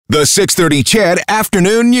The 6:30 CHED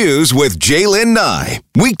Afternoon News with Jaylen Nye.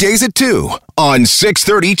 Weekdays at 2 on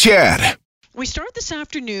 6:30 CHED. We start this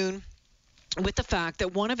afternoon with the fact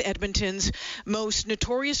that one of Edmonton's most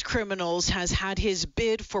notorious criminals has had his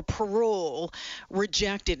bid for parole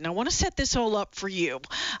rejected. And I want to set this all up for you.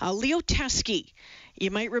 Leo Teske,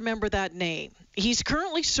 you might remember that name. He's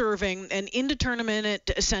currently serving an indeterminate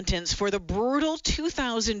sentence for the brutal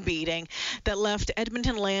 2000 beating that left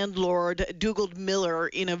Edmonton landlord Dougald Miller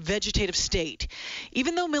in a vegetative state.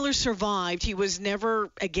 Even though Miller survived, he was never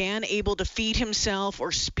again able to feed himself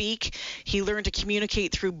or speak. He learned to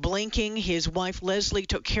communicate through blinking. His wife Leslie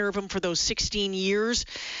took care of him for those 16 years.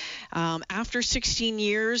 After 16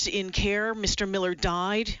 years in care, Mr. Miller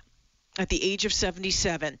died at the age of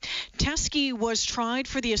 77. Teske was tried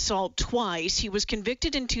for the assault twice. He was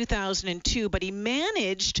convicted in 2002, but he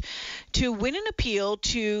managed to win an appeal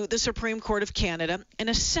to the Supreme Court of Canada, and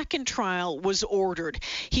a second trial was ordered.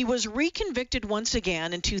 He was reconvicted once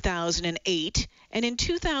again in 2008, and in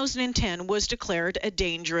 2010 was declared a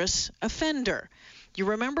dangerous offender. You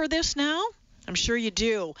remember this now? I'm sure you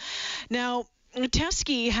do. Now,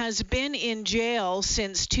 Teske has been in jail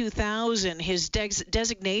since 2000. His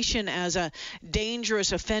designation as a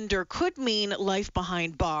dangerous offender could mean life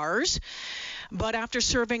behind bars. But after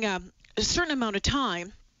serving a certain amount of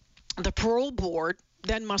time, the parole board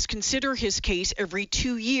then must consider his case every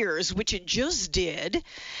 2 years, which it just did,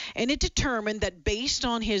 and it determined that based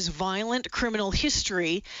on his violent criminal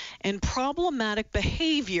history and problematic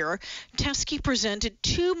behavior, Teske presented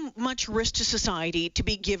too much risk to society to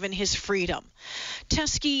be given his freedom.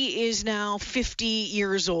 Teske is now 50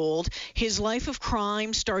 years old. His life of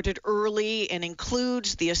crime started early and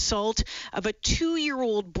includes the assault of a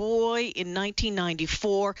 2-year-old boy in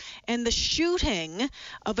 1994 and the shooting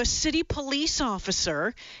of a city police officer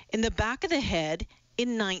in the back of the head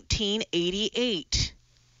in 1988.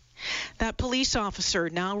 That police officer,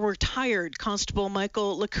 now retired, Constable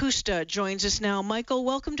Michael Lacusta, joins us now. Michael,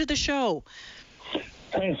 welcome to the show.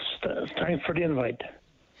 Thanks for the invite.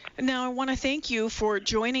 Now, I want to thank you for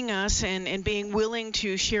joining us and being willing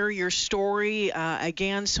to share your story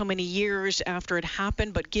again so many years after it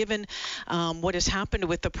happened. But given what has happened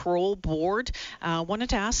with the parole board, I wanted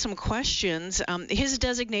to ask some questions. His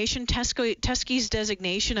designation, Teske's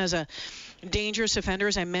designation as a dangerous offender,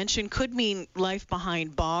 as I mentioned, could mean life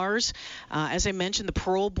behind bars. As I mentioned, the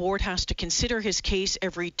parole board has to consider his case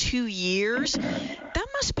every 2 years. That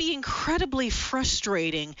must be incredibly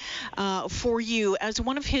frustrating for you as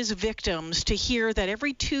one of his victims to hear that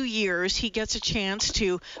every 2 years he gets a chance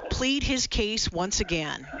to plead his case once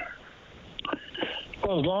again.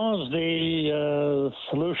 Well, as long as the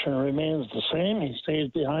solution remains the same, he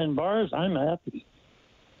stays behind bars, I'm happy.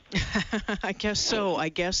 I guess so.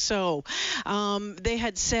 They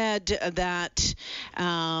had said that,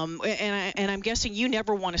 and I'm guessing you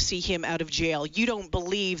never want to see him out of jail. You don't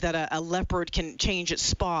believe that a leopard can change its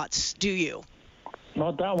spots, do you?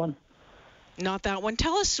 Not that one. Not that one.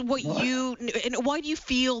 Tell us what and why do you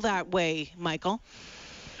feel that way, Michael?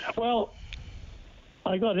 Well,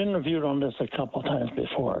 I got interviewed on this a couple times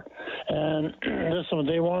before, and listen,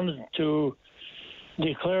 they wanted to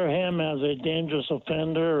declare him as a dangerous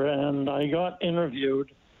offender, and I got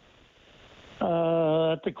interviewed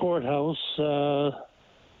at the courthouse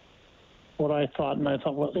what I thought, and I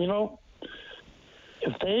thought, well,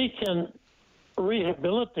 if they can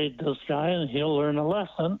rehabilitate this guy and he'll learn a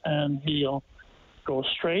lesson and he'll go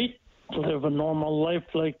straight, live a normal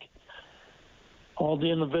life like all the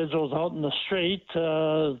individuals out in the street,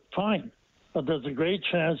 fine. But there's a great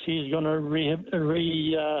chance he's going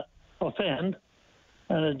to offend.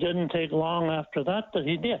 And it didn't take long after that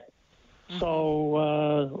he did. Mm-hmm.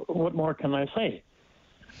 So what more can I say?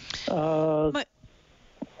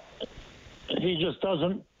 He just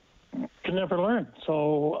can never learn.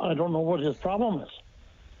 So I don't know what his problem is.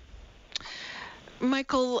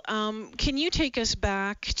 Michael, can you take us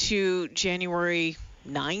back to January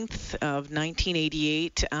 9th of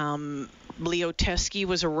 1988? Leo Teske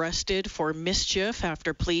was arrested for mischief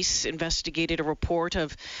after police investigated a report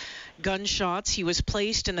of gunshots. He was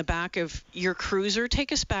placed in the back of your cruiser.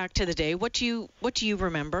 Take us back to the day. What do you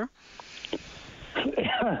remember?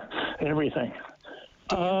 Everything.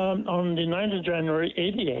 On the 9th of January,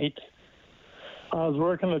 88, I was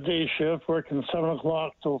working a day shift, working 7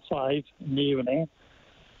 o'clock till 5 in the evening.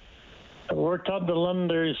 I worked out the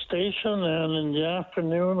Londonderry station, and in the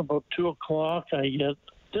afternoon, about 2 o'clock, I get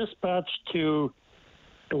dispatched to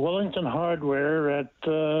the Wellington Hardware at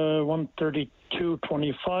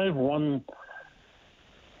 13225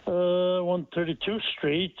 132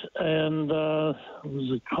 Street, and it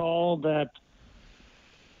was a call that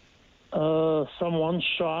someone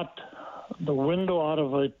shot the window out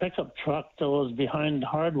of a pickup truck that was behind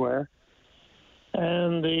hardware,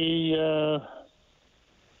 and the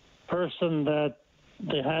person that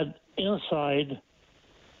they had inside,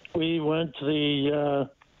 we went to the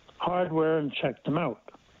hardware and checked them out.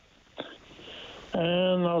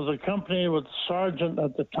 And I was accompanied with the sergeant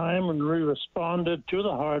at the time, and we responded to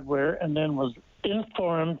the hardware and then was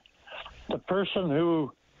informed the person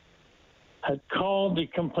who had called the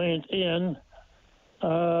complaint in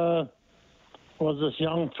was this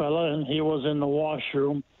young fella, and he was in the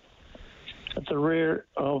washroom at the rear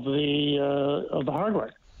of the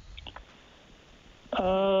hardware.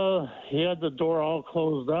 He had the door all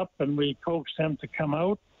closed up, and we coaxed him to come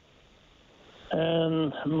out.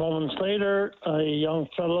 And moments later, a young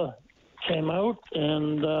fella came out,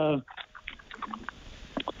 and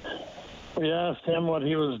we asked him what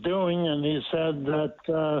he was doing, and he said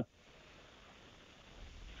that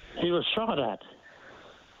he was shot at.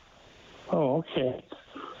 Oh, okay.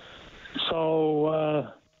 So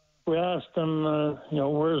we asked him,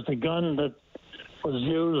 where's the gun that was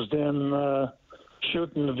used in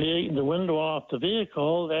shooting the window off the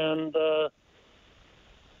vehicle, and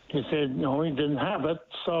he said, no, he didn't have it.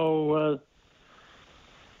 So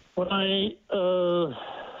when I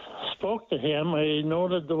spoke to him, I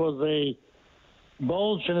noted there was a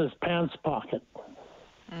bulge in his pants pocket.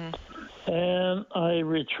 And I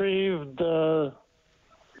retrieved about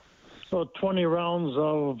 20 rounds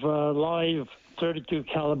of live .32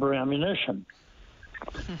 caliber ammunition.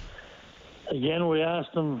 Again, we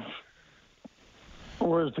asked him,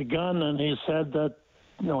 where's the gun? And he said that,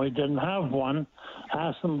 he didn't have one.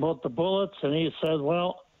 Asked him about the bullets, and he said,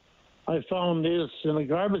 well, I found these in a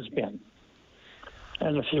garbage bin.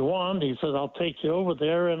 And if you want, he said, I'll take you over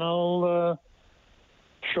there and I'll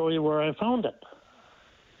show you where I found it.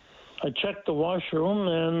 I checked the washroom,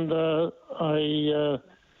 and I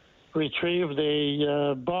retrieved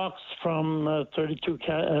a box from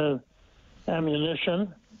 .32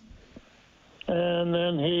 ammunition, and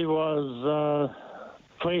then he was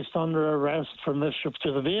placed under arrest for mischief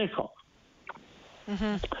to the vehicle.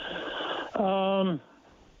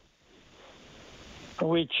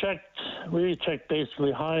 We checked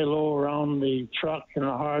basically high, low around the truck and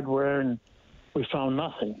the hardware, and we found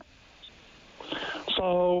nothing.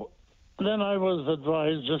 So then I was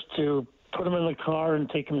advised just to put him in the car and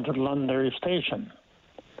take him to the Londonderry station.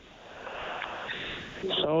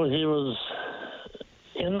 So he was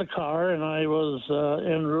in the car, and I was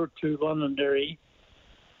en route to Londonderry,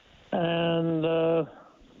 and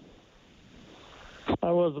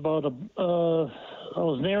I was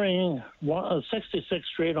nearing 66th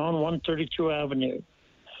Street on 132 Avenue,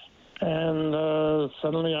 and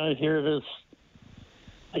suddenly I hear this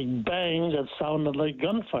big bang that sounded like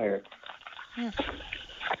gunfire.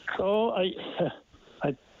 So I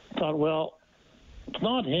thought, well, it's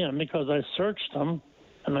not him, because I searched him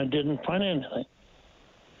and I didn't find anything.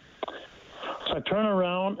 So I turn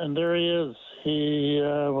around, and there he is. He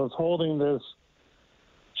was holding this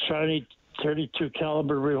shiny .32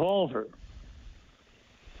 caliber revolver.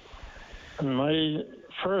 And my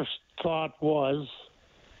first thought was,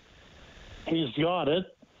 he's got it,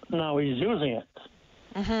 now he's using it.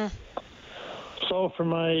 So for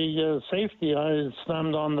my safety, I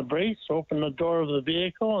slammed on the brakes, opened the door of the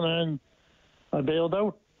vehicle, and then I bailed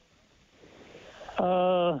out.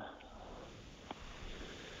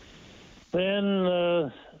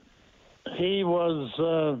 Then he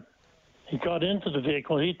got into the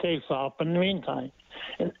vehicle. He takes off. In the meantime,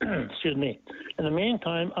 excuse me. In the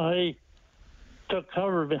meantime, I took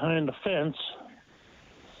cover behind a fence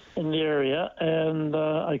in the area, and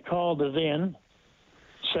I called it in,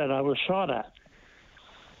 said I was shot at.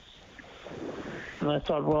 And I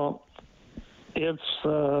thought, well, it'd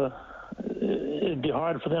be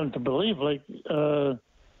hard for them to believe,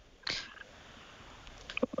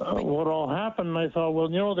 what all happened. I thought, well,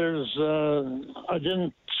 I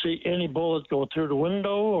didn't see any bullet go through the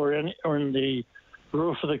window or in the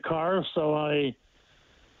roof of the car, so I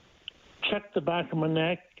checked the back of my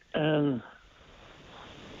neck and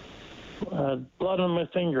blood on my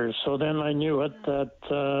fingers. So then I knew it,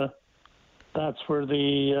 that that's where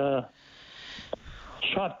the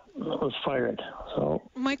shot was fired. So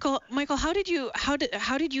Michael, how did you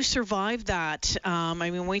survive that?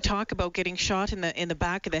 When we talk about getting shot in the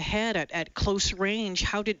back of the head at close range,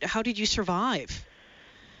 how did you survive?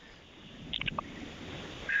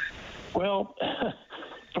 Well,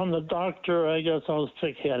 from the doctor, I guess I was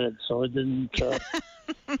thick-headed, so it didn't.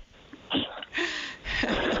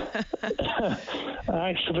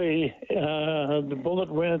 Actually, the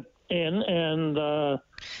bullet went in, and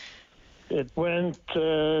It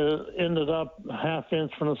ended up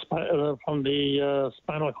half-inch from the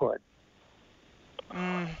spinal cord.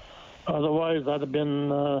 Otherwise, I'd have been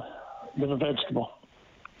a vegetable.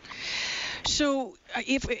 So,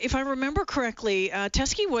 if I remember correctly,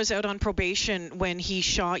 Teske was out on probation when he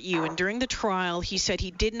shot you, and during the trial, he said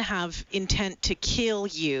he didn't have intent to kill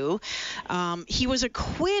you. He was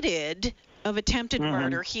acquitted of attempted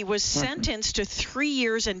murder. He was sentenced to 3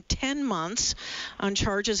 years and 10 months on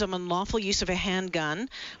charges of unlawful use of a handgun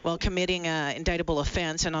while committing an indictable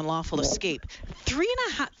offense and unlawful escape.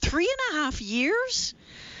 3.5 years?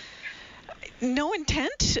 No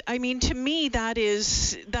intent? I mean, to me, that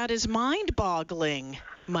is mind-boggling,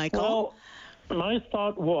 Michael. Well, my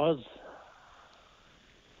thought was,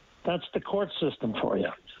 that's the court system for you.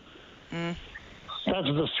 That's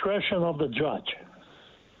the discretion of the judge.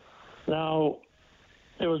 Now,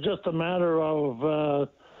 it was just a matter of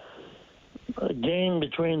a game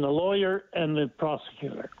between the lawyer and the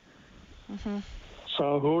prosecutor.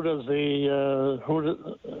 So who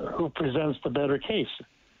presents the better case?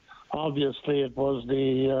 Obviously, it was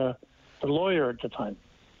the lawyer at the time.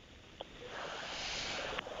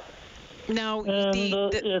 Now,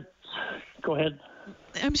 go ahead.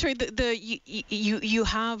 I'm sorry. You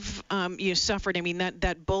have you suffered. I mean,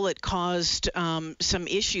 that bullet caused some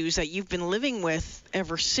issues that you've been living with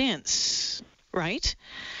ever since, right?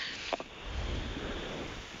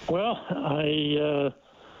 Well, I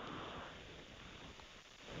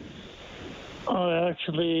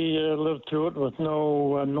actually lived through it with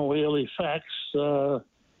no ill effects, other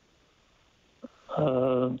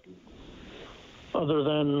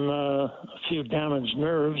than a few damaged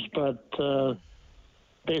nerves, but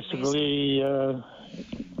basically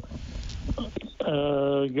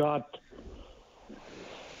got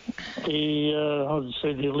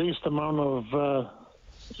the least amount of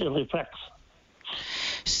ill effects.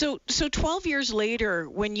 So 12 years later,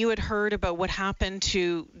 when you had heard about what happened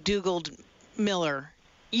to Dougald Miller,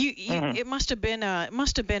 it must have been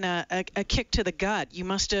a kick to the gut. You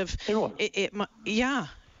must have it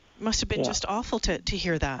must have been just awful to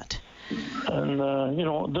hear that. And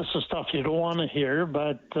this is stuff you don't want to hear,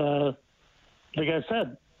 but like I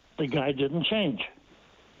said, the guy didn't change.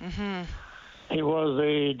 He was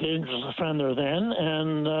a dangerous offender then,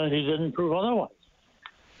 and he didn't prove otherwise.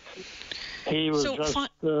 He was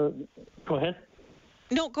go ahead.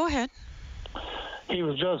 No, go ahead. He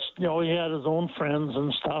was just, he had his own friends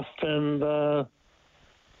and stuff, and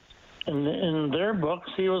in their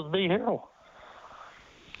books, he was the hero.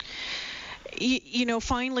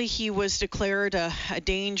 Finally, he was declared a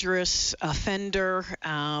dangerous offender.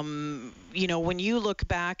 When you look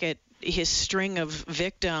back at his string of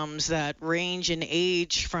victims that range in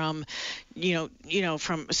age from,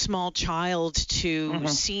 from a small child to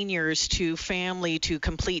seniors to family to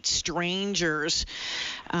complete strangers,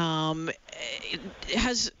 did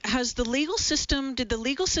the legal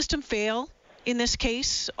system fail in this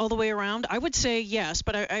case all the way around? I would say yes,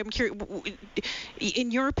 but I'm curious,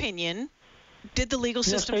 in your opinion, did the legal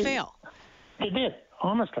system fail? It did,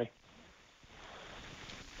 honestly.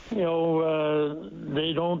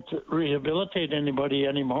 They don't rehabilitate anybody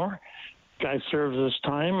anymore. Guy serves his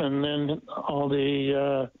time, and then all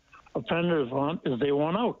the offenders want is they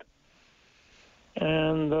want out.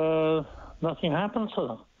 And nothing happens to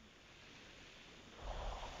them.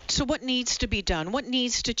 So what needs to be done? What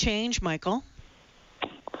needs to change, Michael?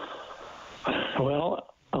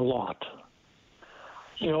 Well, a lot.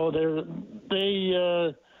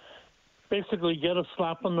 They basically get a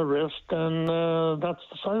slap on the wrist, and that's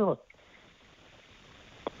the side of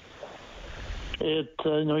it.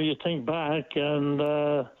 You think back, and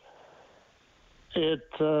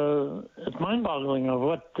it's mind-boggling of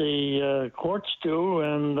what the courts do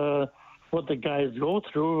and what the guys go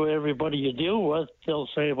through. Everybody you deal with, they'll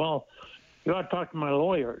say, "Well, you got to talk to my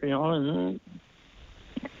lawyer," and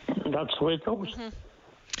that's the way it goes.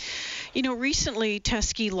 Recently,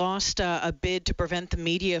 Teske lost a bid to prevent the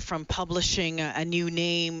media from publishing a new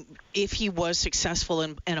name if he was successful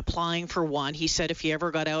in applying for one. He said if he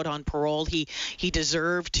ever got out on parole, he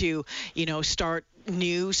deserved to, start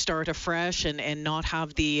new, start afresh, and not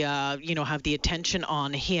have the, have the attention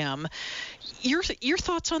on him. Your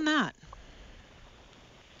thoughts on that?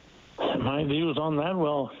 My views on that,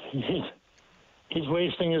 well, he's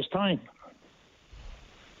wasting his time.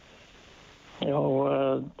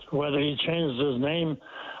 Whether he changes his name,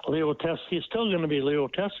 Leo Teske, he's still going to be Leo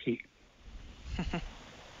Teske.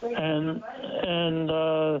 and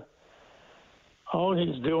all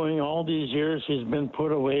he's doing all these years, he's been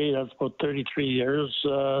put away. That's about 33 years.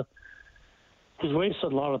 He's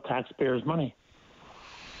wasted a lot of taxpayers' money.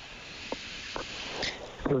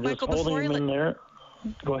 We're just Michael, holding him in there.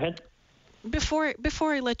 Go ahead. Before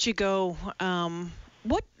I let you go,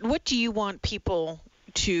 what do you want people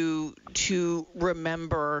to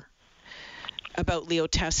remember about Leo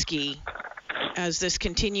Teske as this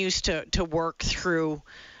continues to work through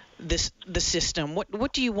the system?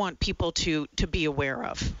 What do you want people to be aware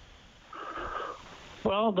of?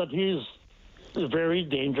 Well, that he's a very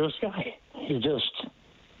dangerous guy. He's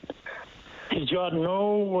got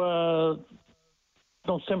no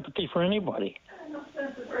sympathy for anybody.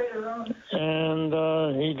 And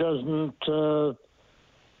he doesn't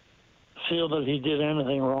feel that he did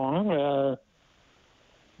anything wrong.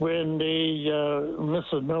 When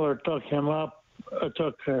Mrs. Miller took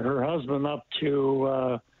her husband up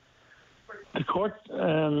to the court,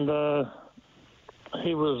 and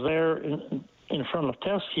he was there in front of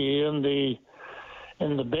Teske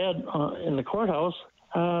in the bed in the courthouse.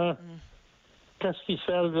 Teske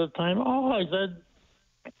said at the time, I said,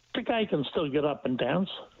 the guy can still get up and dance.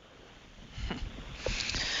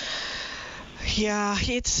 Yeah,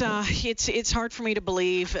 it's hard for me to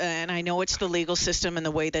believe, and I know it's the legal system and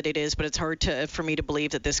the way that it is, but it's hard for me to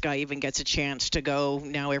believe that this guy even gets a chance to go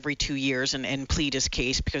now every 2 years and plead his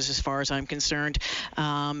case, because as far as I'm concerned,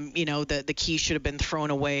 the key should have been thrown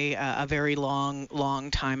away a very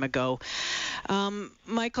long time ago.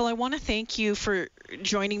 Michael, I want to thank you for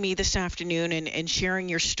joining me this afternoon and sharing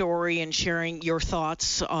your story and sharing your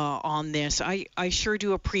thoughts on this. I sure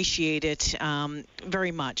do appreciate it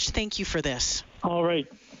very much. Thank you for this. All right.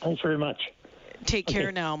 Thanks very much. Take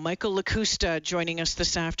care now. Michael LaCusta joining us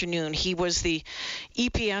this afternoon. He was the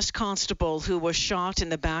EPS constable who was shot in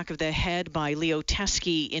the back of the head by Leo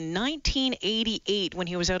Teske in 1988 when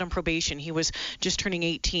he was out on probation. He was just turning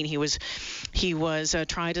 18. He was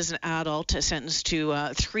tried as an adult, sentenced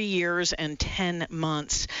to 3 years and 10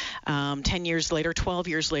 months. 12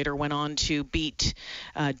 years later, went on to beat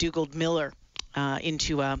Dougald Miller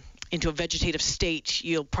into a vegetative state.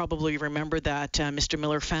 You'll probably remember that Mr.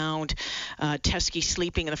 Miller found Teske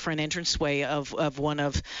sleeping in the front entranceway of one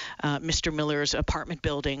of Mr. Miller's apartment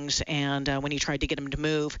buildings, and when he tried to get him to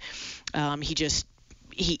move,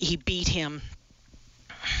 he beat him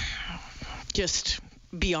just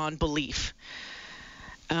beyond belief.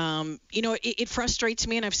 It frustrates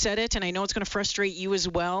me, and I've said it, and I know it's going to frustrate you as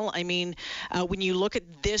well. I mean, when you look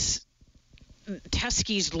at this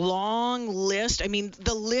Teske's long list. I mean,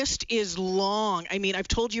 the list is long. I mean, I've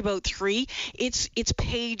told you about 3. It's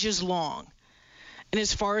pages long. And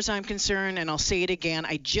as far as I'm concerned, and I'll say it again,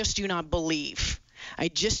 I just do not believe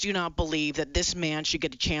that this man should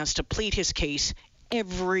get a chance to plead his case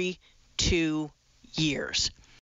every 2 years.